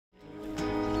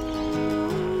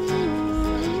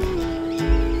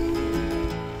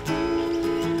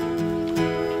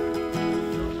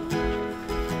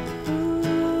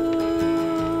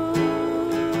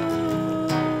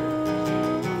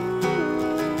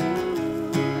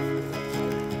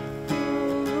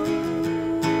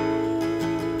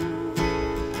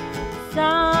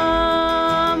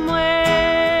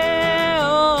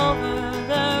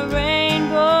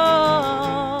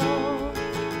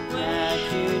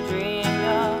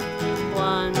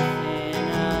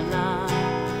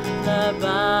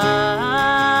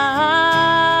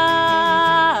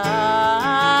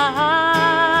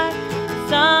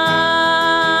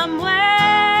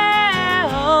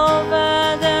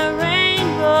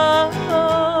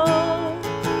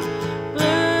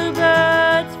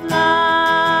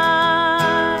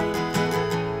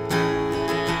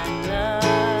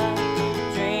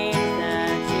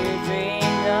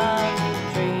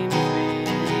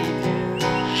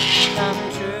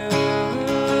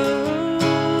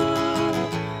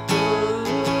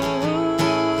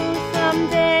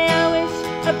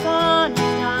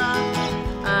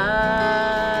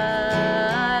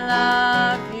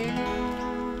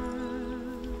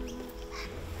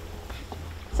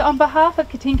So on behalf of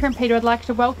Katinka and Peter, I'd like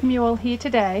to welcome you all here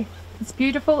today, this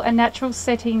beautiful and natural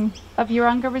setting of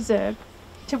Urunga Reserve,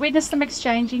 to witness them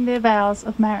exchanging their vows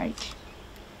of marriage.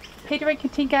 Peter and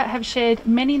Katinka have shared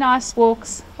many nice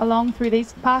walks along through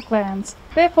these parklands.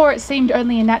 Therefore, it seemed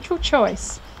only a natural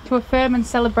choice to affirm and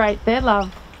celebrate their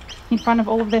love in front of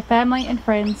all of their family and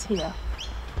friends here.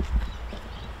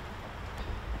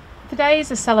 Today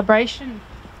is a celebration.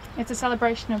 It's a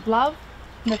celebration of love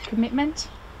and of commitment,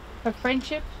 of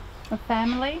friendship, of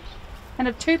family, and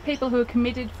of two people who are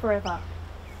committed forever.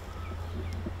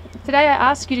 Today I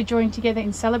ask you to join together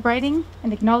in celebrating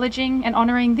and acknowledging and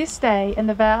honouring this day and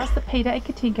the vows that Peter and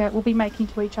Katinka will be making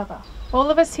to each other.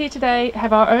 All of us here today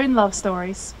have our own love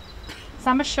stories.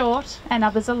 Some are short and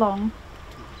others are long.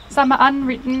 Some are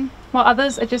unwritten while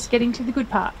others are just getting to the good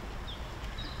part.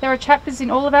 There are chapters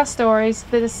in all of our stories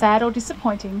that are sad or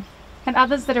disappointing, and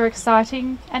others that are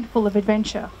exciting and full of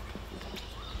adventure.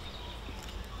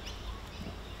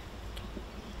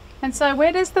 And so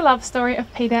where does the love story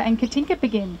of Peter and Katinka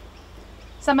begin?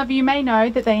 Some of you may know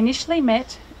that they initially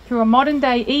met through a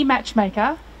modern-day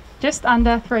e-matchmaker just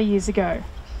under 3 years ago.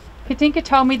 Katinka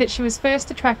told me that she was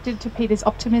first attracted to Peter's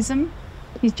optimism,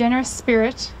 his generous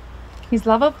spirit, his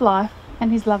love of life,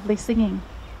 and his lovely singing.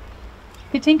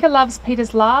 Katinka loves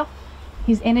Peter's laugh,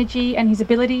 his energy, and his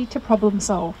ability to problem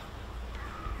solve.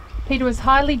 Peter was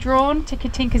highly drawn to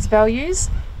Katinka's values,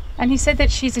 and he said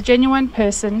that she's a genuine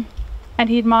person, and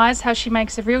he admires how she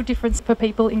makes a real difference for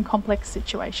people in complex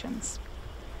situations.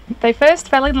 They first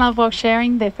fell in love while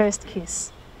sharing their first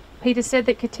kiss. Peter said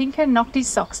that Katinka knocked his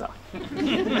socks off.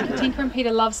 Katinka and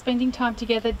Peter love spending time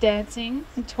together, dancing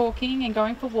and talking and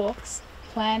going for walks,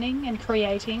 planning and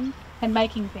creating and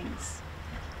making things.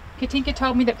 Katinka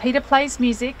told me that Peter plays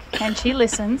music and she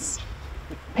listens.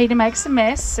 Peter makes a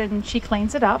mess and she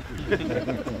cleans it up.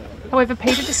 However,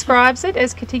 Peter describes it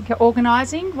as Katinka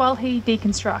organising while he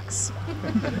deconstructs.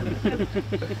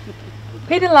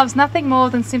 Peter loves nothing more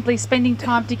than simply spending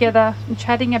time together and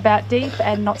chatting about deep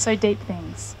and not so deep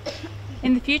things.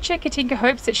 In the future, Katinka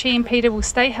hopes that she and Peter will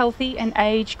stay healthy and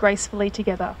age gracefully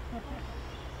together.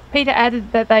 Peter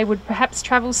added that they would perhaps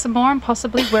travel some more and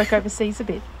possibly work overseas a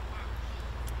bit.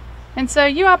 And so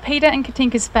you are Peter and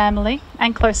Katinka's family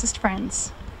and closest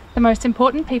friends, the most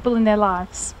important people in their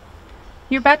lives.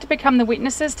 You're about to become the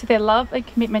witnesses to their love and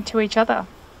commitment to each other.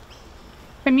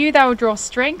 From you they will draw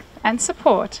strength and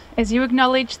support as you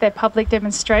acknowledge their public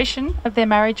demonstration of their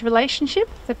marriage relationship.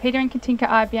 So Peter and Katinka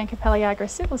I, Bianca Paliagra,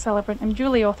 civil celebrant, am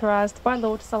duly authorised by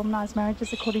law to solemnise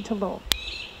marriages according to law.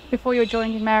 Before you're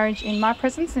joined in marriage in my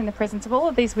presence and in the presence of all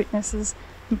of these witnesses,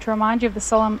 I'm to remind you of the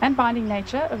solemn and binding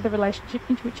nature of the relationship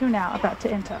into which you're now about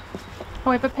to enter.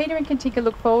 However, Peter and Katinka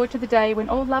look forward to the day when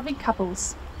all loving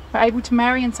couples are able to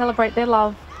marry and celebrate their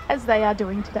love as they are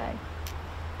doing today.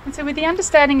 And so with the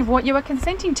understanding of what you are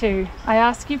consenting to, I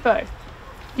ask you both,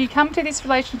 do you come to this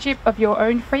relationship of your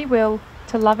own free will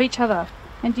to love each other?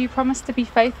 And do you promise to be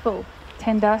faithful,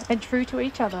 tender and true to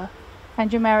each other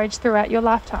and your marriage throughout your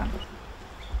lifetime?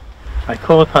 I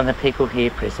call upon the people here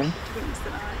present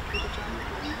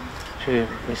to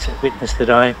witness that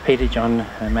I, Peter John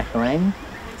McElwain,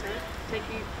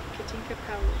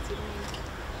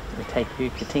 take you,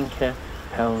 Katinka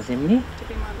Powell Zimni, to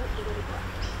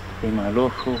be my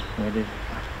lawful wedded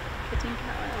wife.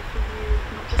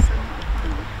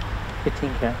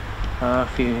 Katinka, I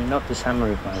offer you not the summer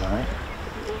of my life,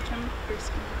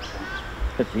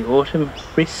 but the autumn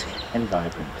brisk and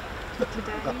vibrant.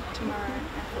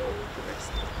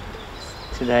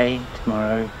 Today,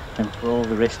 tomorrow, and for all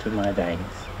the rest of my days.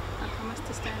 I promise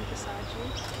to stand beside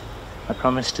you. I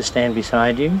promise to stand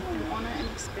beside you. And honour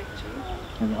and respect you.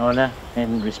 And honour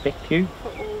and respect you. For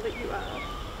all that you are.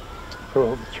 For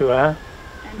all that you are.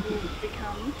 And will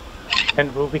become.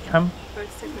 And will become.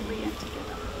 Both separately and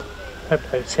together.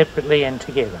 Both separately and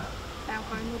together. Our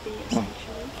home will be a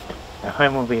sanctuary. Our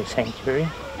home will be a sanctuary.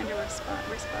 And a respite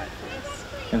for us.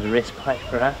 And a respite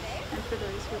for us. And for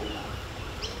those who we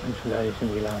love. And for those who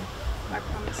we love. I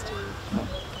promise to.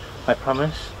 I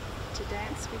promise. To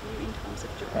dance with you in times of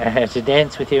joy. To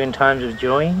dance with you in times of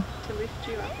joy. To lift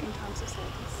you up in times of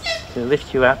sadness. To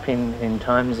lift you up in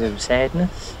times of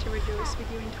sadness. To rejoice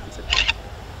with you in times of health.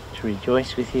 To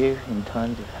rejoice with you in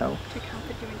times of health. To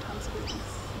comfort you in times of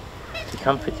illness. To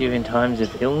comfort you in times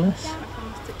of illness. I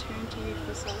promise to turn to you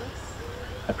for solace.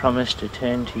 I promise to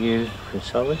turn to you for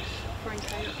solace. For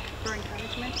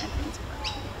encouragement and for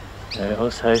inspiration.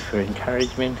 Also for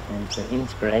encouragement and for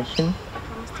inspiration. I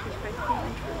promise to be faithful and true to you.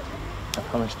 I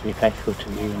promise to be faithful to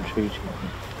you and true to you. I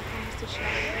promise to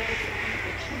shower you with love and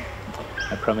affection.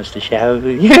 I promise to shower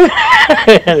with you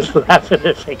and love and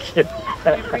affection.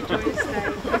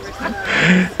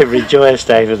 Every joyous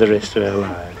day for the rest of our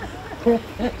lives.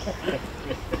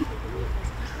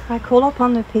 I call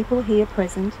upon the people here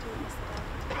present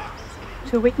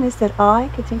to witness that I,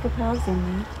 Katinka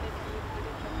Palzini,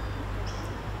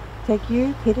 take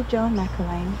you, Peter John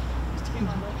McElwain,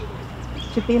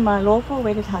 to be my lawful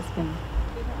wedded husband.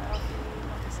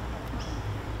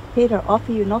 Peter,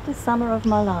 offer you not the summer of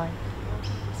my life,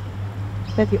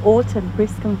 but the autumn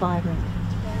brisk and vibrant,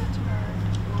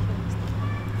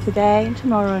 today and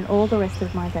tomorrow and all the rest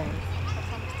of my days.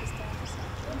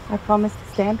 I promise to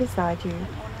stand beside you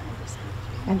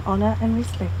and honour and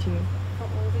respect you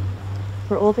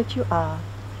for all that you are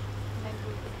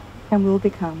and will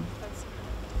become,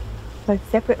 both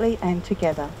separately and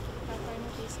together.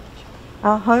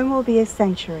 Our home will be a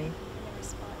sanctuary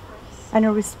and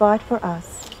a respite for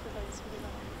us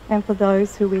and for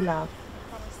those who we love.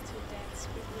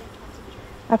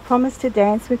 I promise to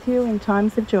dance with you in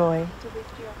times of joy,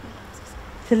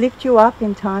 to lift you up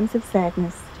in times of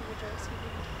sadness,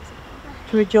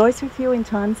 to rejoice with you in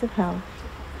times of health,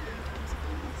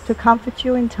 to comfort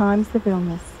you in times of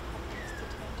illness.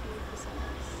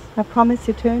 I promise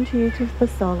to turn to you for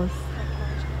solace,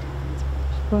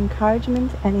 for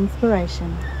encouragement and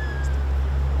inspiration.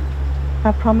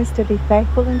 I promise to be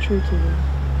faithful and true to you.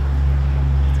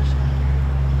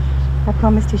 I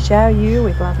promise to shower you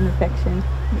with love and affection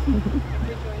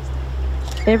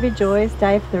every joyous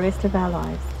day for the rest of our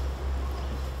lives.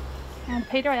 And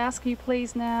Peter, I ask you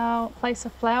please now place a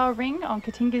flower ring on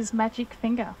Katinka's magic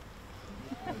finger.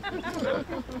 Is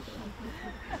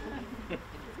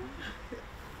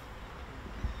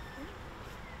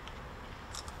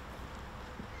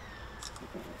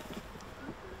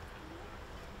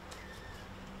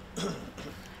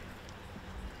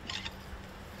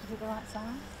it the right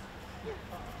size?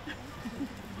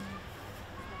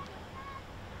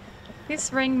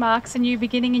 This ring marks a new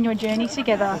beginning in your journey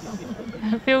together,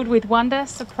 filled with wonder,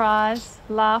 surprise,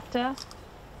 laughter,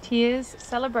 tears,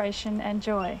 celebration and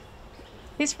joy.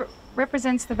 This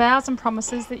represents the vows and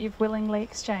promises that you've willingly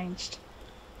exchanged.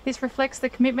 This reflects the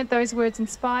commitment those words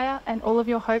inspire and all of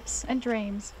your hopes and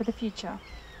dreams for the future.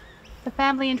 The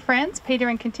family and friends, Peter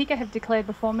and Katinka, have declared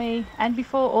before me and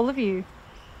before all of you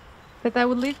that they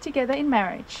will live together in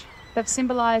marriage. They've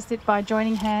symbolised it by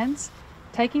joining hands,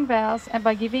 taking vows, and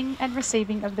by giving and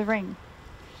receiving of the ring.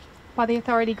 By the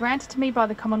authority granted to me by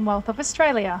the Commonwealth of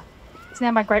Australia, it's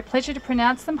now my great pleasure to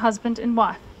pronounce them husband and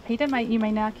wife. Peter, you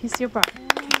may now kiss your bride.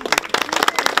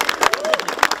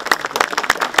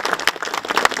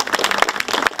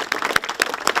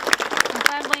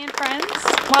 Family and friends,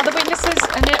 while the witnesses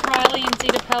Annette Riley and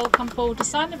Zita Pell come forward to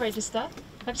sign the register,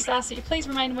 I just ask that you please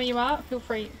remain where you are. Feel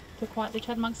free to quietly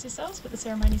chat amongst yourselves, but the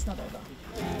ceremony's not over.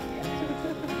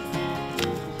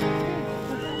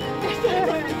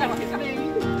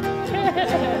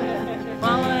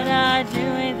 What would I do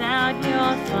without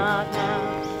your smart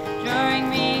mouth, drawing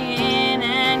me in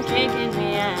and kicking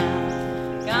me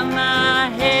out? Got my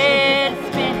head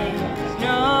spinning,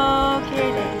 no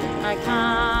kidding, I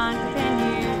can't pin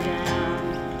you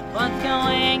down. What's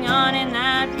going on in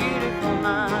that beautiful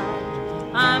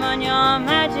mind? I'm on your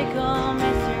magical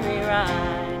mystery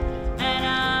ride, and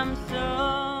I'm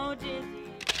so dizzy.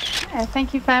 Yeah,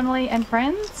 thank you, family and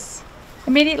friends.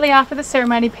 Immediately after the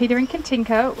ceremony, Peter and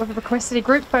Katinka have requested a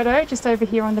group photo just over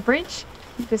here on the bridge.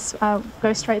 Just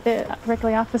go straight there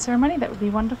directly after the ceremony, that would be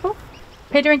wonderful.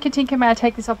 Peter and Katinka, may I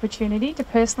take this opportunity to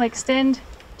personally extend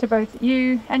to both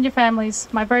you and your families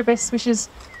my very best wishes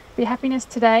for your happiness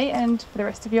today and for the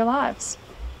rest of your lives.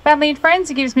 Family and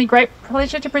friends, it gives me great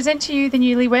pleasure to present to you the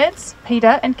newlyweds,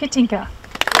 Peter and Katinka.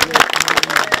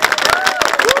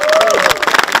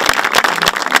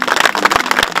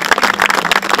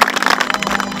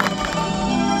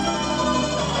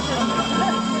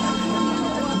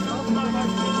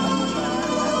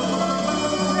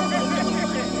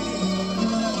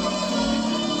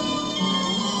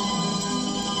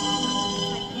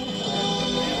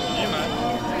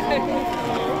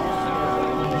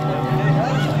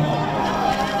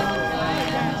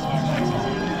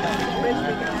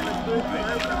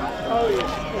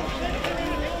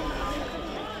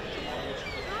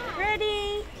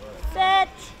 Ready, set,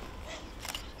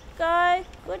 go.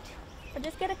 Good. I'll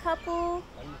just get a couple.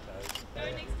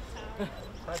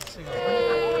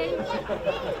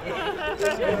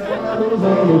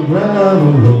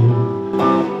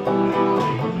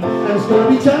 It's gonna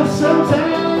be tough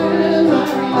sometimes.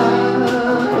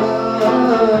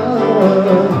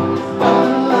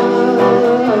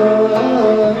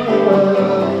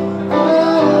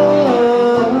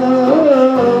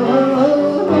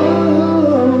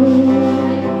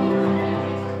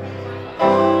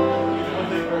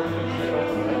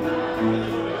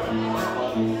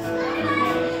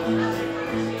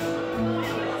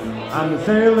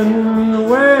 sailing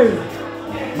away,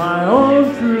 my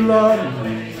own true love.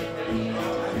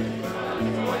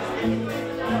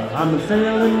 I'm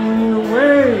sailing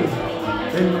away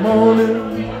in the morning.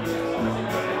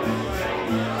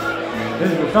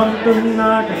 Is there something I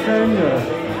can send you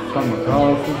from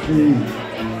across the sea?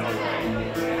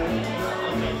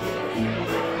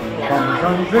 From the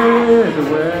country to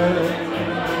where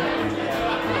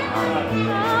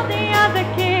All the other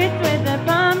kids with the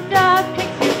bumped up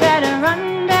kicks, you better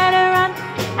run,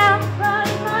 outrun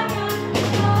my gun.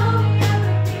 All the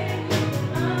other kids with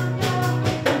the bumped up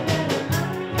kicks,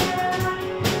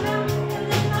 you better run, run, in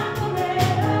the tunnel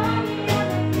there. All the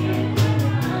other kids with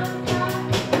the bumped up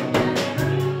kicks, you better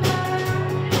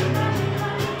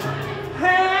run.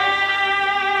 Hey,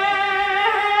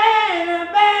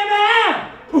 baby!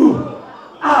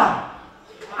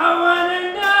 I wanna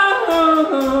know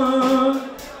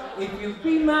if you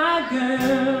be my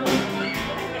girl.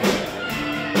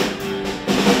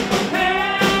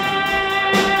 Hey,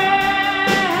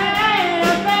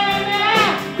 baby.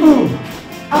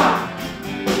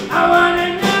 I wanna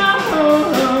know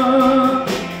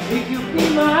if you be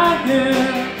my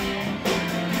girl.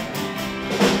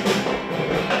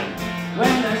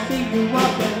 When I see you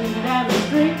walking down the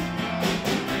street,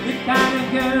 the kind of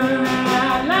girl that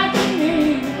I like to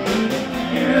meet.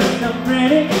 You look so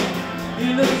pretty, you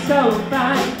look so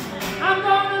fine. I'm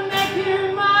gonna make you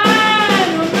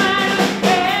mine, oh mine.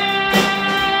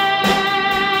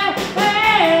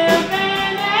 Hey,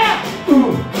 baby.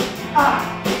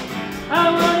 I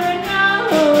wanna know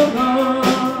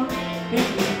if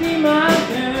you be my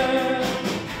girl.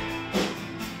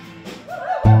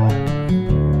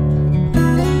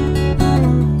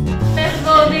 First of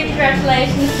all, big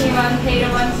congratulations to you and Peter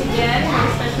once again on a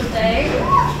special day.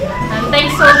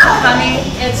 Thanks all for coming.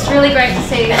 It's really great to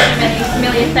see so many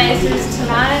familiar faces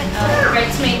tonight.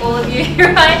 Great to meet all of you who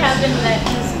I haven't met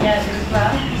just yet as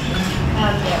well.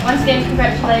 Once again,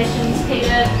 congratulations,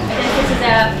 Peter. I guess this is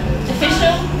our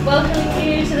official welcoming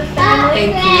you to the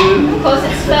family. Thank you. Of course,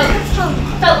 it's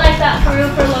felt like that for real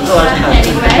for a long time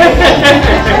anyway.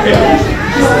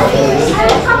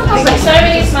 So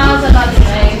many smiles on Mother's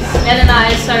Day. Ned and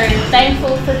I are so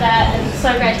thankful for that, and it's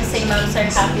so great to see Mum so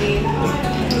happy,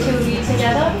 the two of you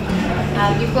together.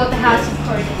 You've brought the house of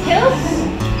Corey Hills.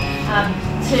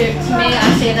 To me, I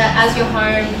see that as your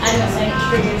home and your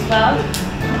sanctuary as well.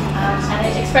 And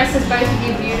it expresses both of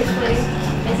you beautifully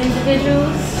as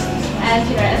individuals and,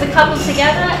 you know, as a couple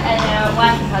together and our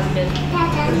wife and husband.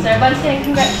 So once again,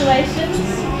 congratulations.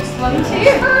 Welcome to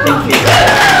you. Thank you.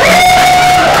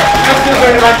 I feel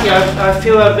very lucky. I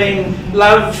feel I've been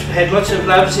loved, had lots of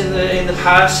loves in the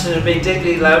past, and have been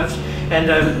deeply loved, and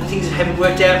things haven't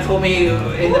worked out for me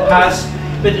in the past,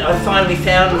 but I finally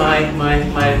found my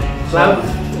love.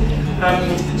 I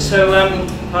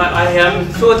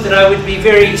thought that I would be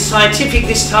very scientific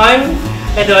this time,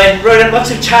 and I wrote up lots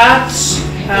of charts,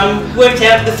 worked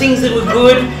out the things that were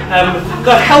good,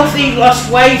 got healthy, lost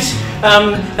weight,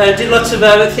 did lots of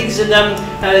other things, and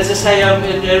as I say,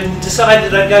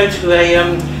 decided that I'd go to a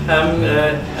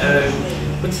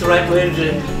what's the right word?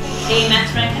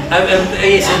 E-matchmaker?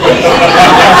 Yes, I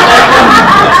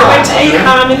went to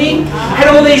eHarmony, had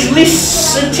all these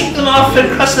lists and ticked them off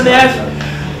and crossed them out,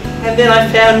 and then I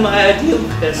found my ideal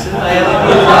person, my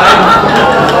ideal wife.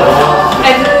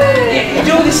 And you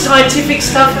do all this scientific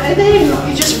stuff, and then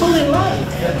you just fall in love.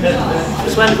 It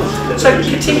was wonderful. So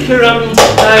Katinka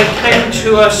came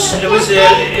to us. It was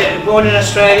born in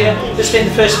Australia. Just spent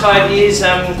the first 5 years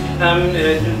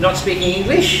not speaking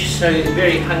English, so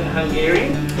very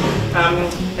Hungarian.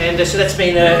 So that's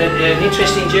been an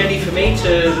interesting journey for me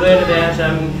to learn about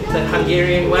the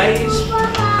Hungarian ways.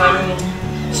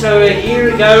 So a year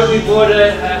ago we bought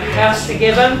a house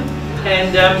together,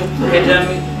 and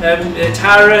had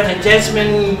Tara and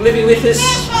Jasmine living with us,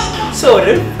 sort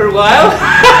of, for a while.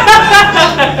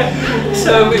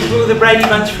 So we grew the Brady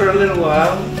Bunch for a little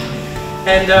while,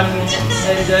 and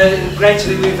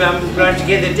gradually we've grown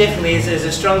together definitely as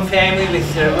a strong family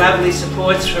with lovely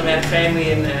supports from our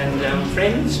family and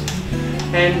friends.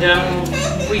 And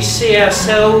we see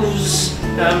ourselves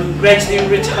gradually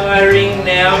retiring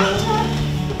now,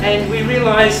 and we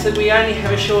realise that we only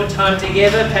have a short time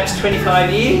together, perhaps 25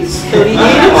 years, 30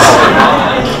 years.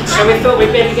 So we thought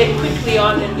we'd better get quickly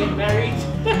on and get married.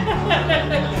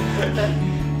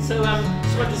 So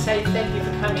just want to say thank you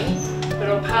for coming, but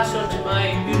I'll pass on to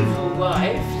my beautiful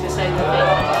wife to say the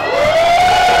thank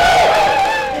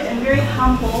you. I'm very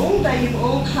humbled that you've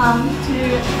all come to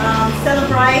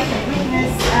celebrate and witness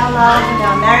our love and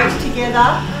our marriage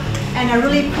together, and I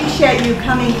really appreciate you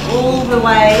coming all the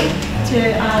way to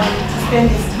spend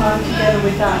this time together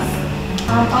with us.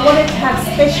 I wanted to have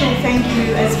special thank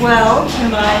you as well to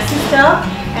my sister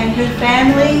and her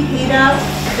family, Hida,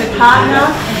 her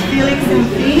partner, Felix and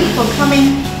Fee, for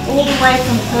coming all the way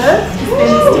from Perth to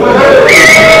spend this time.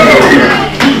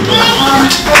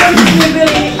 I wanted to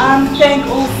really thank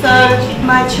also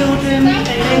my children,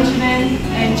 Benjamin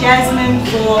and Jasmine,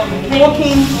 for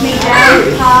walking me down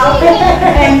the path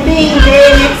and being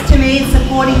there next to me,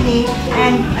 supporting me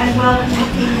and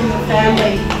welcoming me in the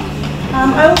family.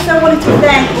 I also wanted to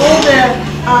thank all the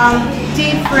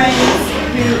dear friends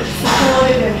who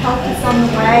supported and helped us on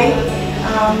the way,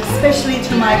 especially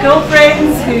to my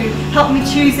girlfriends who helped me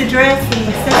choose a dress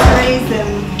and accessories, and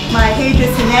my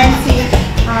hairdresser Nancy.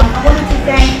 I wanted to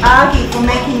thank Agi for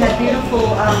making that beautiful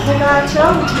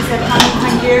pogača, which is a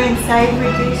Hungarian savoury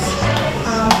dish.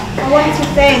 I wanted to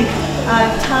thank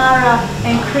Tara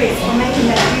and Chris for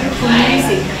making that beautiful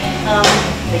music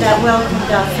that welcomed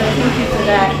us, so thank you for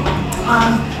that.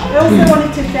 I also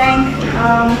wanted to thank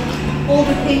all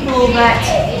the people that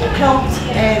helped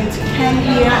and came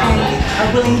here and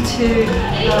are willing to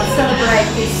celebrate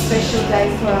this special day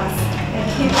for us. And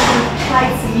people who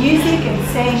played some music and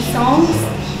sang songs,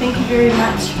 thank you very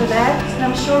much for that. And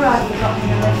I'm sure I've forgotten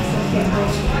the rest of people.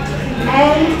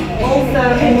 And also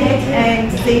Annette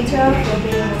and Zita for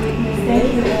being a witness. Thank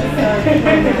you also.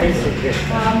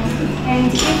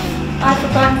 And if I've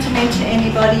forgotten to mention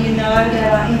anybody, you know that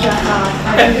are in your heart.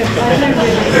 I do really,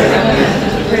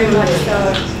 very much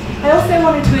so. I also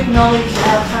wanted to acknowledge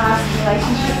our past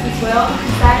relationships as well,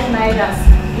 because they have made us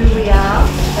who we are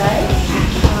today.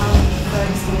 So I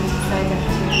just wanted to say that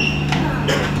too.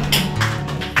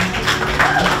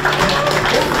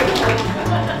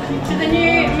 To the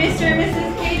new Mr. and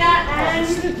Mrs. Peter and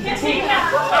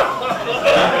Katinka.